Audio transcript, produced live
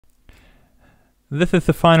This is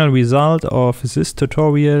the final result of this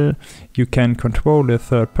tutorial. You can control the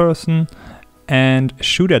third person and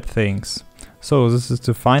shoot at things. So this is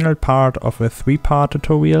the final part of a 3-part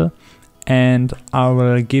tutorial, and I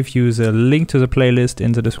will give you the link to the playlist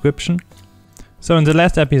in the description. So in the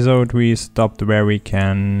last episode we stopped where we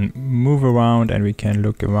can move around and we can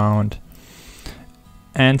look around.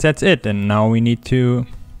 And that's it, and now we need to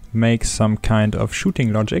make some kind of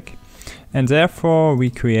shooting logic. And therefore we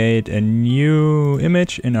create a new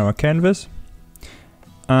image in our canvas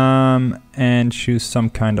and choose some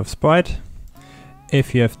kind of sprite.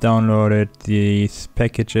 If you have downloaded these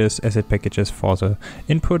packages, asset packages for the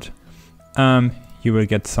input, you will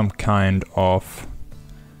get some kind of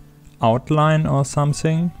outline or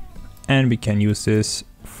something, and we can use this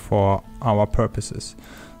for our purposes.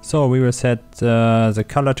 So we will set the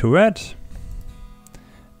color to red,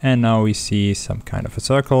 and now we see some kind of a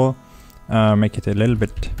circle. Make it a little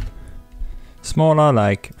bit smaller,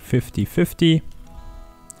 like 50-50,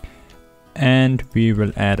 and we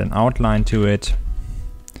will add an outline to it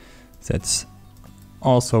that's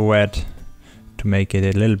also red to make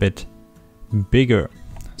it a little bit bigger.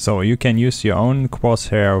 So you can use your own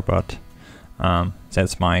crosshair, but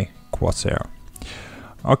that's my crosshair.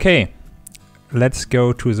 Okay, let's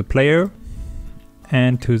go to the player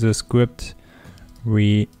and to the script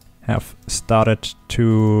we have started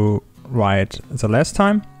to write the last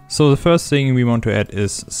time. So the first thing we want to add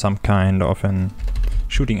is some kind of an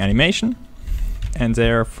shooting animation, and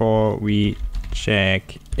therefore we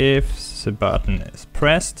check if the button is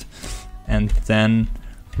pressed, and then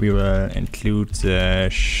we will include the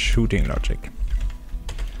shooting logic.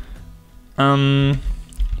 The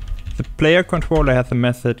player controller has a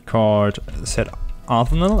method called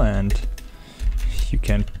setArsenal, and you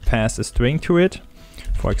can pass a string to it,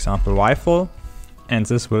 for example rifle, and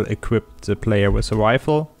this will equip the player with a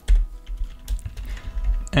rifle.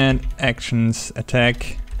 And actions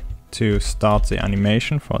attack to start the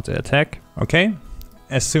animation for the attack. Okay,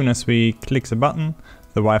 as soon as we click the button,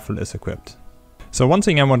 the rifle is equipped. So one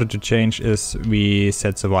thing I wanted to change is we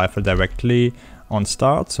set the rifle directly on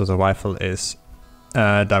start, so the rifle is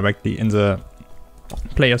directly in the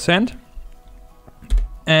player's hand.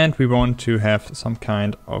 And we want to have some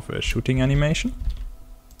kind of a shooting animation.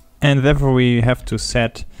 And therefore we have to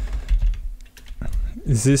set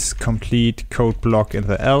this complete code block in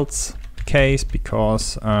the else case,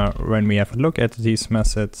 because when we have a look at these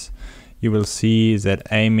methods, you will see that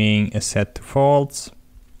aiming is set to false,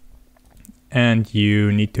 and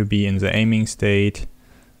you need to be in the aiming state.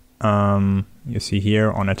 You see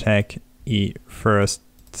here on attack, he first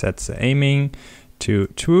sets the aiming to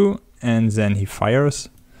true and then he fires.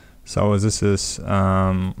 So this is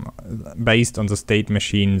based on the state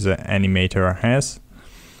machine the animator has.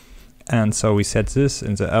 And so we set this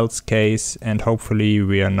in the else case, and hopefully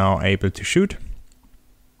we are now able to shoot.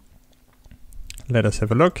 Let us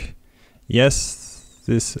have a look. Yes,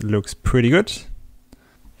 this looks pretty good.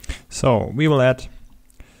 So we will add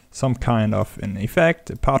some kind of an effect,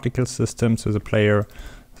 a particle system to the player.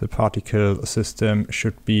 The particle system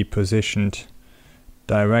should be positioned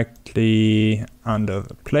directly under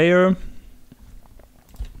the player.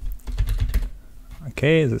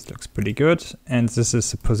 Okay, this looks pretty good. And this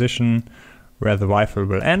is the position where the rifle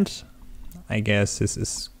will end. I guess this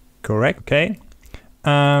is correct. Okay.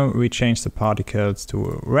 We change the particles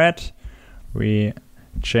to red. We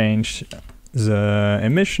change the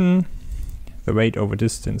emission. The rate over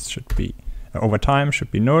distance should be over time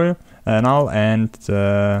should be null, and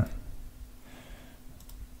the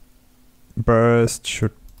burst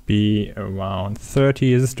should be around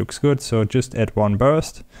 30. This looks good, so just add one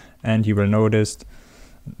burst and you will notice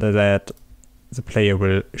that the player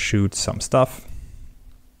will shoot some stuff.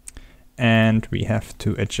 And we have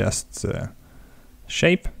to adjust the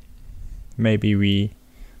shape. Maybe we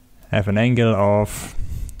have an angle of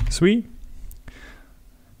 3,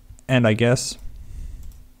 and I guess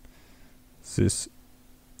this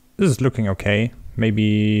is looking okay.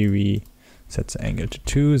 Maybe we set the angle to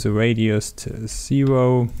 2, the radius to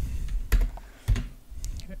 0,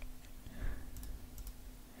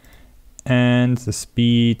 and the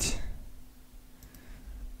speed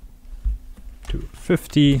to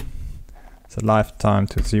 50, the lifetime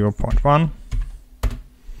to 0.1,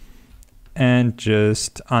 and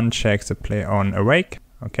just uncheck the play on awake.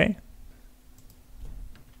 Okay.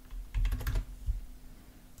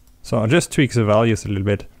 So just tweak the values a little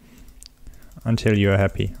bit until you are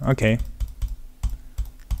happy. Okay.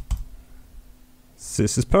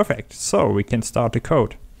 This is perfect. So we can start the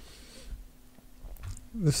code.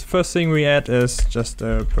 This first thing we add is just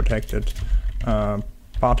a protected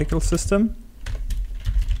particle system.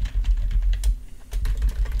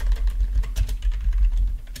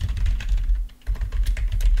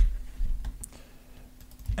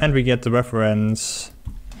 and we get the reference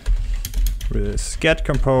with get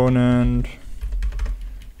component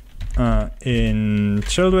in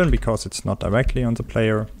children because it's not directly on the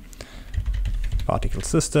player. Particle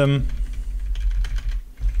system.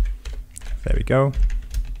 There we go.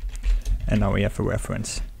 And now we have a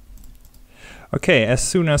reference. Okay, as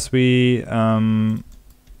soon as we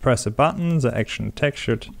press a button, the action text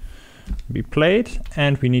should be played,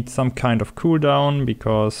 and we need some kind of cooldown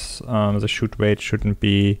because the shoot rate shouldn't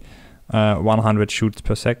be 100 shoots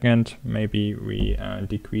per second. Maybe we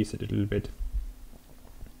decrease it a little bit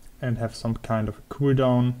and have some kind of a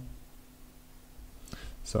cooldown.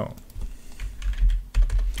 So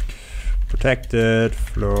protected,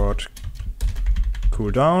 float,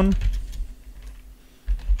 cooldown.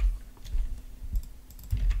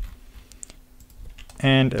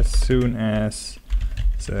 And as soon as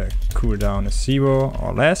the cooldown is 0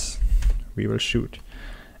 or less, we will shoot.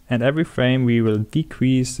 And every frame we will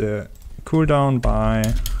decrease the cooldown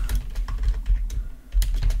by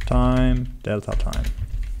time, delta time.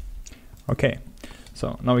 Okay,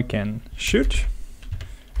 so now we can shoot.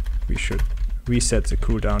 We should reset the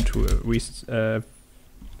cooldown to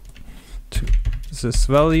this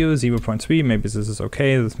value, 0.3. Maybe this is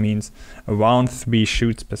okay. This means around 3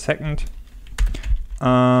 shoots per second.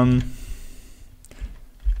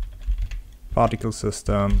 Particle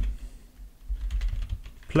system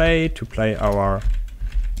play to play our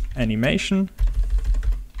animation.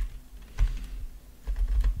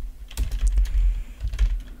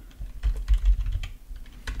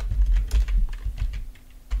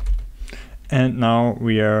 And now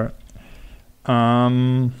we are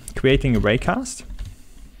creating a raycast.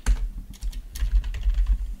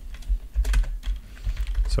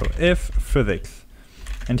 So if physics,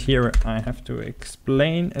 and here I have to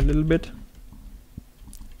explain a little bit.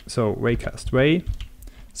 So raycast ray.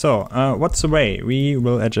 So what's the ray? We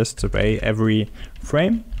will adjust the ray every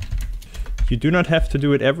frame. You do not have to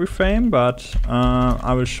do it every frame, but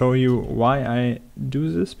I will show you why I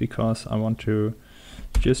do this, because I want to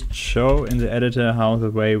just show in the editor how the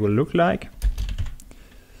ray will look like.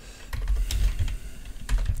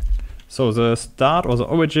 So the start or the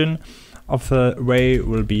origin of the ray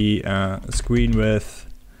will be a screen width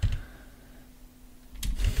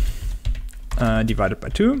divided by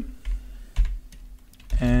 2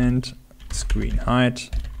 and screen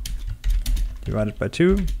height divided by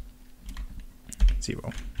 2,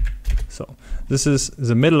 0. So this is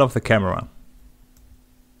the middle of the camera.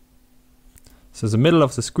 So the middle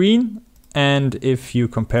of the screen, and if you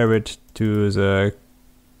compare it to the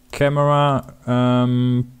camera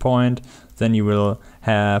point, then you will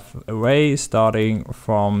have a ray starting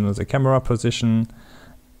from the camera position,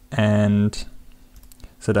 and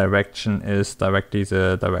the direction is directly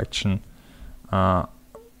the direction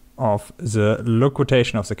of the look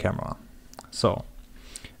rotation of the camera. So,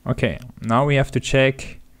 okay, now we have to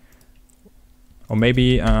check, or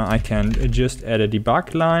maybe I can just add a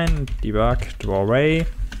debug line, debug draw ray.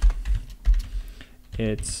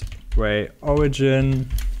 It's ray origin,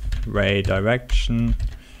 ray direction,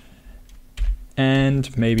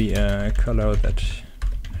 and maybe a color that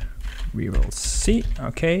we will see.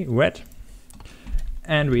 Okay, red.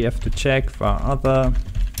 And we have to check for other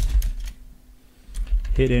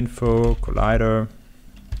hit info, collider,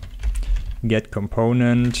 get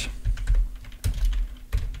component,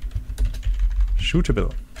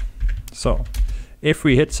 shootable. So if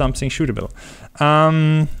we hit something shootable.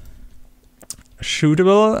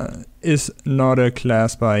 Shootable is not a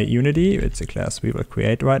class by Unity, it's a class we will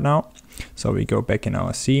create right now. So we go back in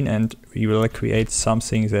our scene and we will create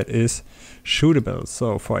something that is shootable.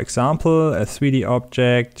 So for example, a 3D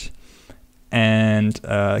object and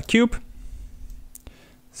a cube.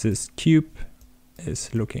 This cube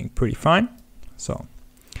is looking pretty fine. So,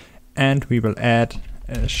 and we will add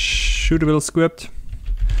a shootable script.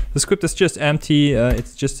 The script is just empty.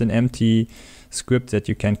 It's just an empty script that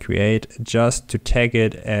you can create just to tag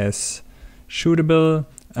it as shootable.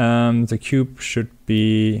 The cube should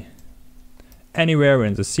be anywhere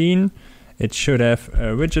in the scene. It should have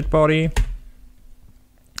a rigid body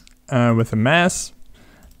with a mass.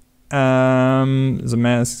 The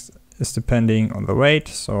mass is depending on the weight,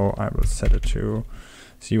 so I will set it to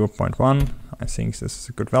 0.1. I think this is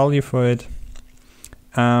a good value for it.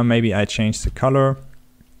 Maybe I change the color,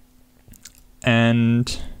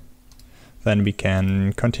 and then we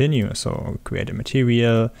can continue. So create a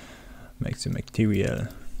material, make the material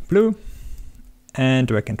blue, and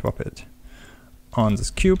drag and drop it on this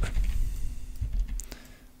cube.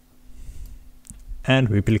 And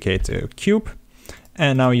replicate the cube.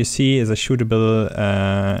 And now you see the shootable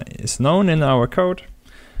is known in our code.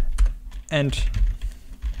 And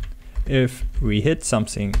if we hit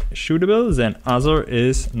something shootable, then other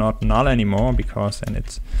is not null anymore, because then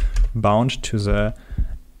it's bound to the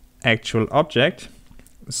actual object.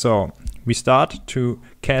 So we start to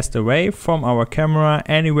cast away from our camera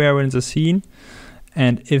anywhere in the scene,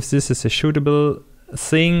 and if this is a shootable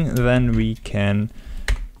thing, then we can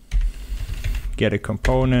get a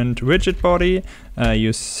component rigid body.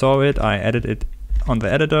 You saw it, I added it on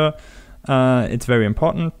the editor. It's very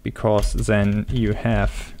important, because then you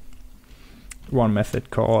have one method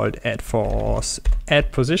called add force,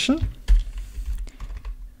 add position.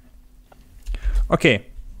 Okay,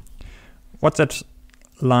 what's that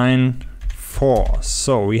line for?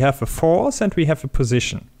 So we have a force and we have a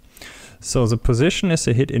position. So the position is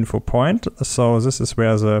a hit info point. So this is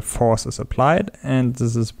where the force is applied, and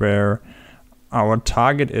this is where our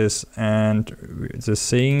target is, and the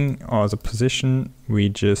thing or the position, we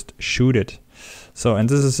just shoot it. So, and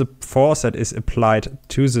this is a force that is applied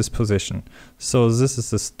to this position. So this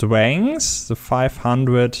is the strength, the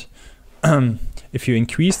 500. If you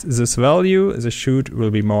increase this value, the shoot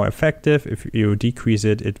will be more effective. If you decrease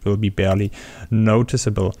it, it will be barely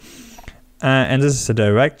noticeable. And this is the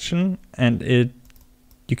direction, and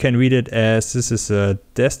you can read it as this is a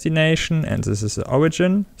destination and this is the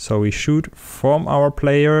origin. So we shoot from our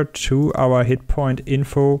player to our hit point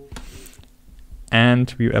info,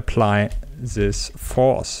 and we apply this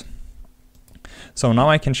force. So now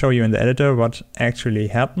I can show you in the editor what actually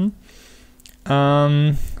happened.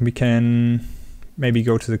 We can maybe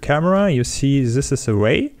go to the camera. You see this is the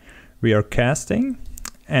way we are casting,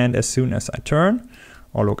 and as soon as I turn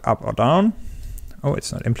or look up or down, oh,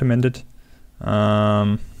 it's not implemented.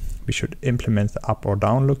 We should implement the up or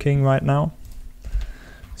down looking right now.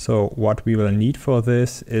 So what we will need for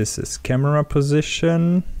this is this camera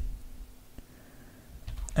position,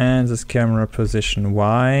 and this camera position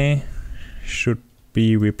Y should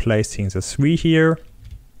be replacing the 3 here,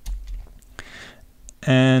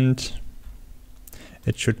 and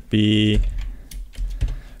it should be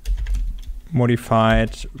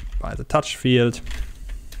modified by the touch field.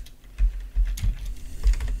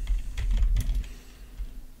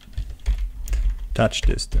 Touch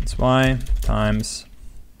distance Y times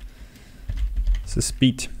the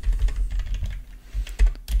speed.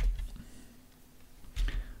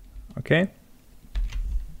 Okay.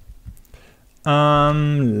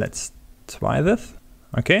 Let's try this.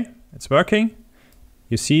 Okay, it's working.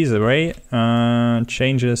 You see the ray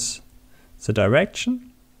changes the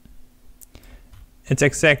direction. It's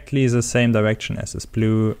exactly the same direction as this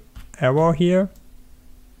blue arrow here.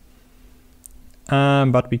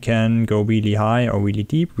 But we can go really high or really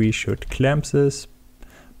deep. We should clamp this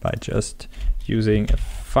by just using a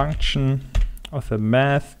function of a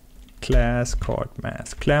math class called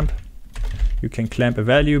math clamp. You can clamp a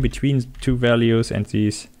value between 2 values, and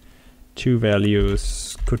these 2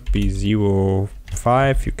 values could be 0,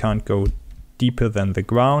 5. You can't go deeper than the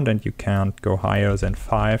ground, and you can't go higher than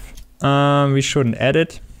 5. We shouldn't add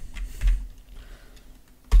it.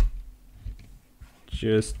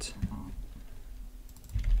 Just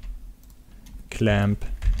clamp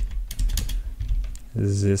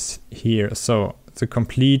this here. So the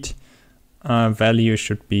complete value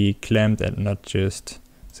should be clamped and not just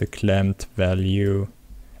the clamped value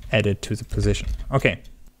added to the position. Okay,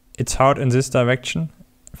 it's hard in this direction.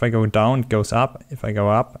 If I go down, it goes up. If I go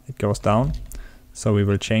up, it goes down. So we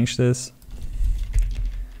will change this.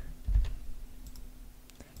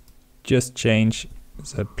 Just change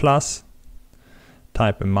the plus,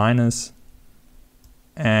 type a minus,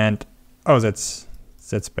 and oh, that's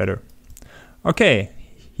better. Okay,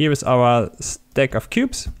 here is our stack of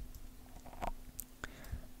cubes,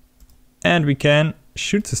 and we can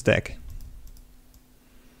shoot the stack.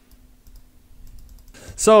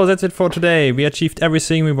 So that's it for today. We achieved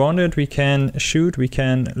everything we wanted. We can shoot, we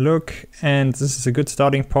can look, and this is a good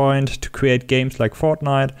starting point to create games like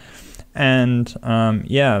Fortnite. And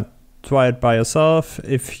yeah, try it by yourself.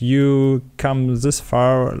 If you come this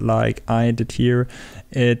far like I did here,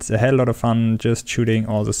 it's a hell lot of fun just shooting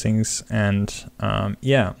all the things. And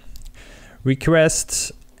yeah,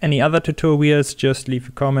 request any other tutorials, just leave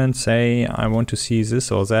a comment, say I want to see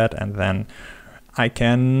this or that, and then I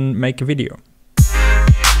can make a video.